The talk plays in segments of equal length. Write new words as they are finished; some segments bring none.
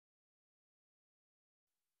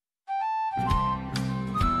It's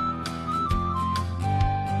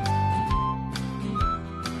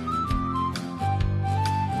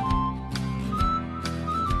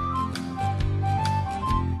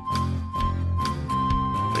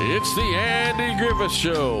the Andy Griffith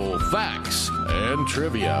Show, Facts and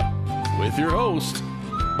Trivia, with your host,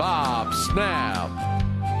 Bob Snap.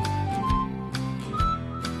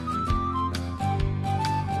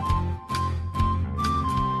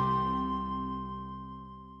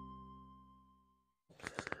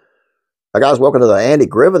 Hi guys, welcome to the Andy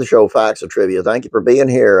Griffith Show, Facts and Trivia. Thank you for being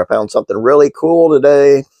here. I found something really cool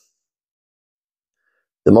today.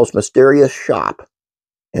 The most mysterious shop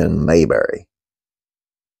in Mayberry.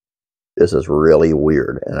 This is really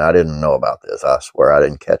weird, and I didn't know about this. I swear I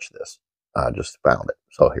didn't catch this. I just found it.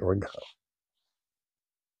 So here we go.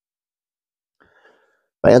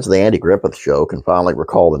 Fans of the Andy Griffith Show can finally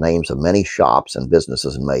recall the names of many shops and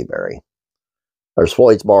businesses in Mayberry. There's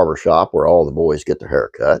Floyd's Barber Shop, where all the boys get their hair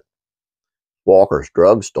cut. Walker's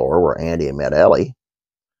Drug Store, where Andy met Ellie.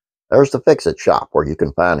 There's the Fix-It Shop, where you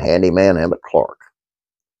can find handyman Emmett Clark.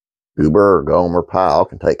 Goober or Gomer Powell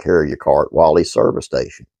can take care of your car at Wally's service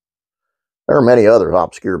station. There are many other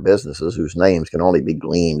obscure businesses whose names can only be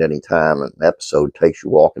gleaned any time an episode takes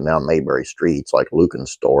you walking down Mayberry streets, like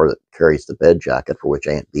Lucan's store that carries the bed jacket for which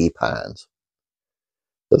Aunt Bee pines.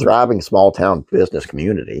 The thriving small-town business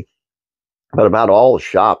community. But about all the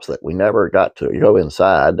shops that we never got to go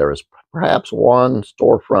inside, there is perhaps one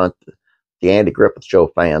storefront the Andy Griffith Show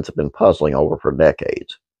fans have been puzzling over for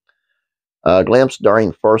decades. A glimpse during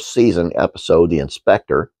the first season episode, The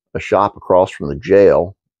Inspector, a shop across from the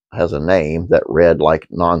jail, has a name that read like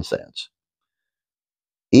nonsense.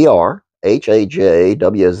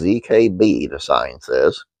 ERHAJWZKB, the sign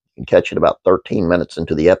says. You can catch it about 13 minutes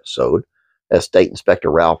into the episode as State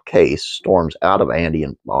Inspector Ralph Case storms out of Andy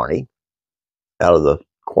and Barney, out of the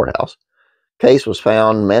courthouse. Case was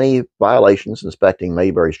found many violations inspecting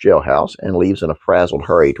Mayberry's jailhouse and leaves in a frazzled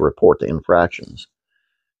hurry to report the infractions.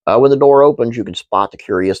 When the door opens, you can spot the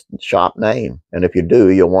curious shop name, and if you do,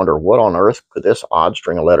 you'll wonder what on earth could this odd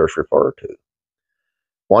string of letters refer to.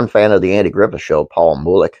 One fan of the Andy Griffith Show, Paul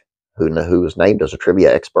Mulick, who was named as a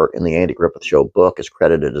trivia expert in the Andy Griffith Show book, is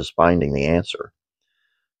credited as finding the answer.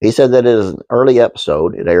 He said that it is an early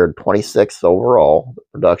episode. It aired 26th overall. The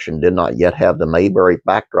production did not yet have the Mayberry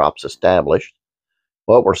backdrops established.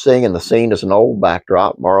 What we're seeing in the scene is an old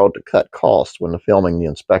backdrop borrowed to cut costs when filming the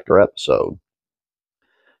Inspector episode.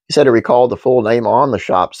 He said he recalled the full name on the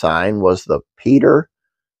shop sign was the Peter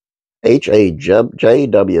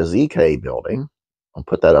HAJWZK building. I'll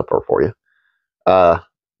put that up there for you.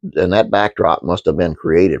 And that backdrop must have been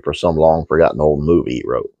created for some long-forgotten old movie he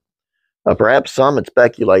wrote. Perhaps some had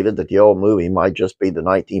speculated that the old movie might just be the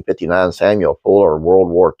 1959 Samuel Fuller World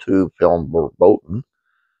War II film Verboten,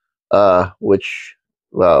 which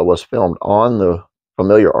was filmed on the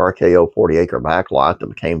familiar RKO 40-acre backlot that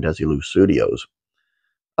became Desilu Studios.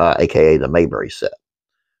 A.k.a. the Mayberry set.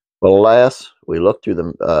 But alas, we looked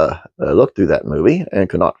through that movie and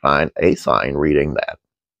could not find a sign reading that.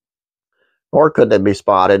 Nor could it be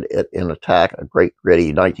spotted in Attack, a great gritty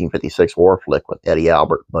 1956 war flick with Eddie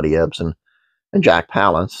Albert, Buddy Ebsen, and Jack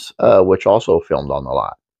Palance, which also filmed on the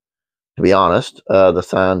lot. To be honest, the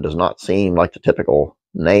sign does not seem like the typical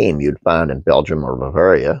name you'd find in Belgium or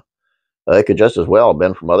Bavaria. It could just as well have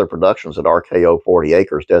been from other productions at RKO 40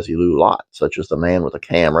 Acres Desilu lot, such as The Man with a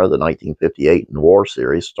Camera, the 1958 Noir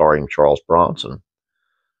series starring Charles Bronson.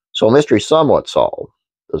 So a mystery somewhat solved.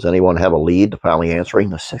 Does anyone have a lead to finally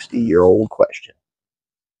answering the 60-year-old question?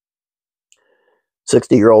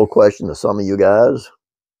 60-year-old question to some of you guys.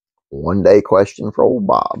 One-day question for old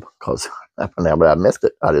Bob, because I missed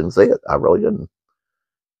it. I didn't see it. I really didn't.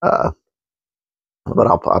 But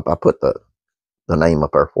I'll put the name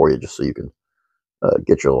up there for you just so you can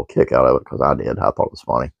get your little kick out of it, because I did. I thought it was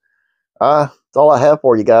funny. That's all I have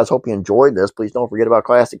for you guys. Hope you enjoyed this. Please don't forget about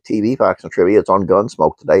classic TV facts and trivia. It's on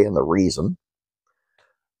Gunsmoke today, and the reason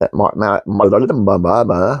that I've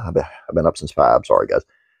been up since 5. Sorry, guys.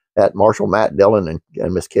 That Marshall, Matt Dillon,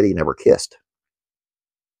 and Miss Kitty never kissed.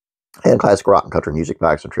 And classic rock and country music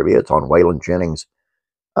facts and trivia. It's on Waylon Jennings'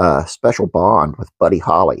 special bond with Buddy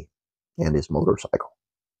Holly and his motorcycle.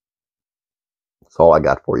 That's all I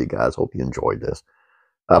got for you guys. Hope you enjoyed this.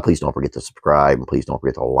 Please don't forget to subscribe, and please don't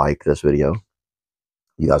forget to like this video.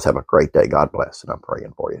 You guys have a great day. God bless, and I'm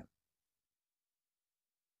praying for you.